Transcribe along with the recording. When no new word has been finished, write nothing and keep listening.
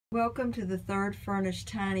Welcome to the third furnished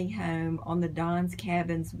tiny home on the Don's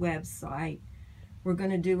Cabins website. We're going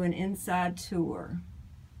to do an inside tour.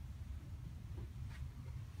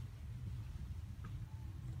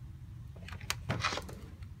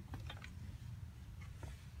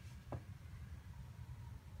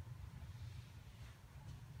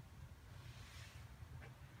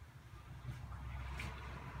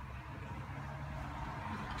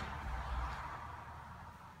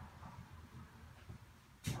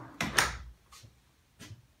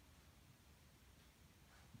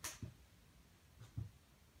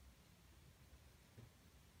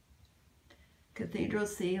 Cathedral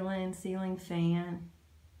ceiling fan.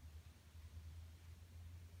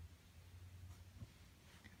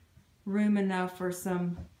 Room enough for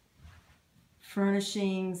some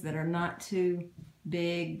furnishings that are not too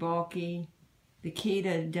big, bulky. The key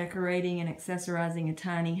to decorating and accessorizing a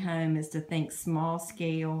tiny home is to think small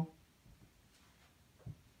scale.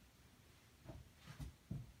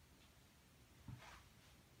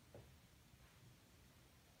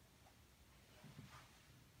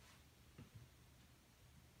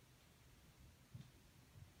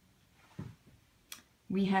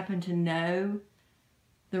 We happen to know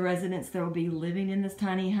the residents that will be living in this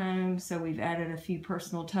tiny home, so we've added a few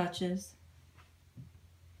personal touches.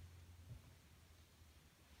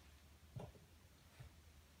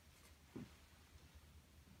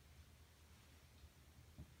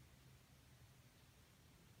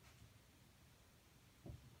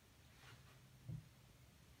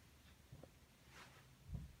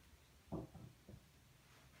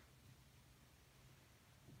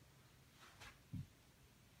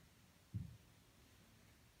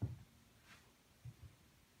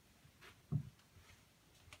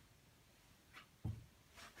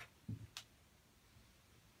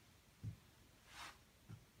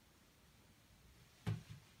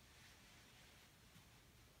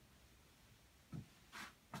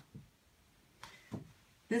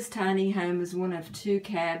 This tiny home is one of two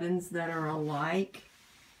cabins that are alike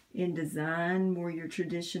in design, more your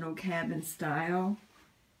traditional cabin style.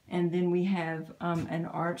 And then we have an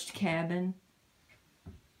arched cabin.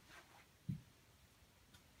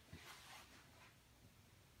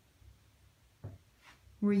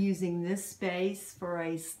 We're using this space for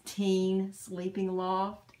a teen sleeping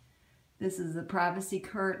loft. This is a privacy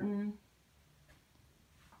curtain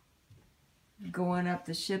going up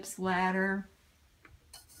the ship's ladder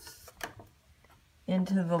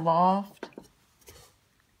into the loft.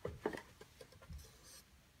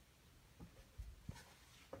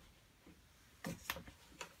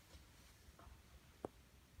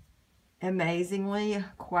 Amazingly,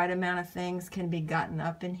 quite a amount of things can be gotten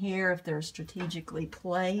up in here if they're strategically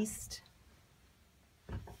placed.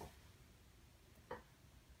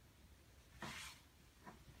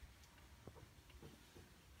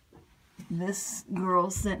 This girl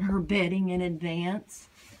sent her bedding in advance,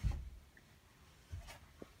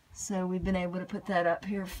 so we've been able to put that up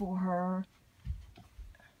here for her.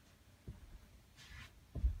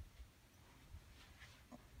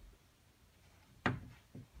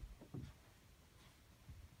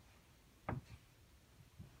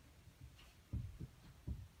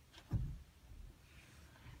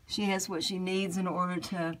 She has what she needs in order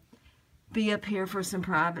to be up here for some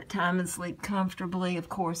private time and sleep comfortably. Of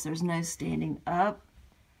course, there's no standing up.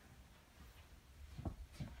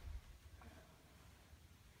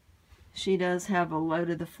 She does have a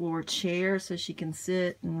low-to-the-floor chair so she can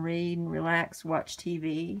sit and read and relax, watch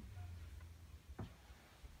TV.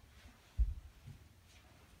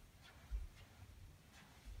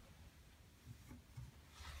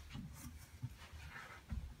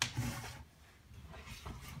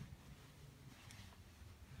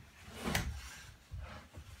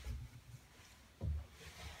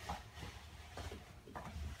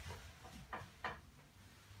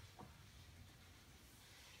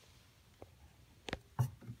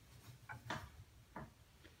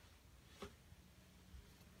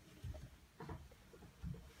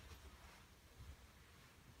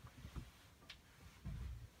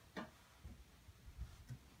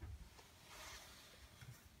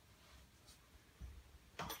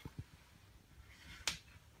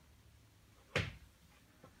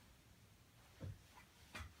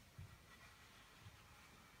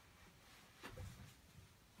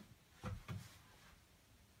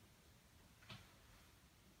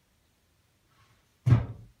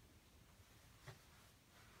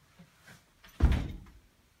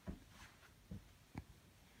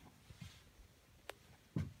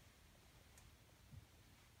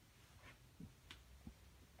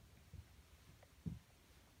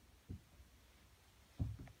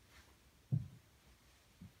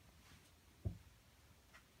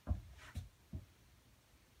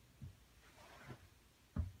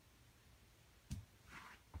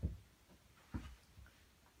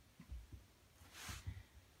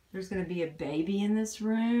 There's going to be a baby in this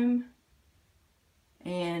room.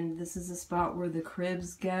 And this is the spot where the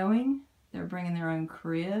crib's going. They're bringing their own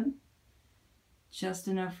crib. Just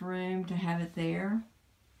enough room to have it there.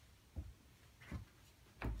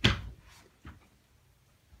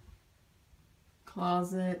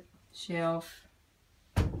 Closet, shelf,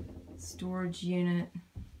 storage unit.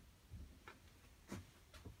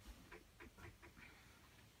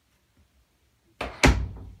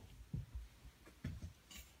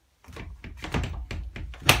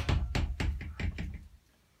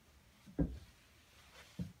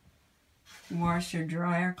 Washer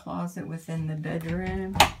dryer closet within the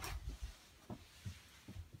bedroom.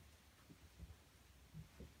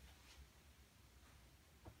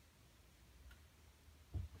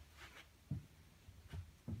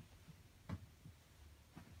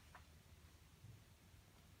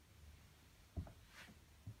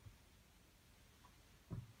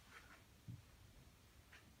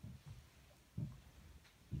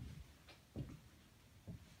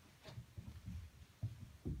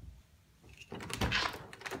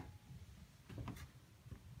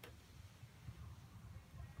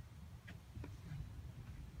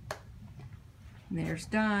 There's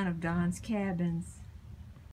Don of Don's Cabins.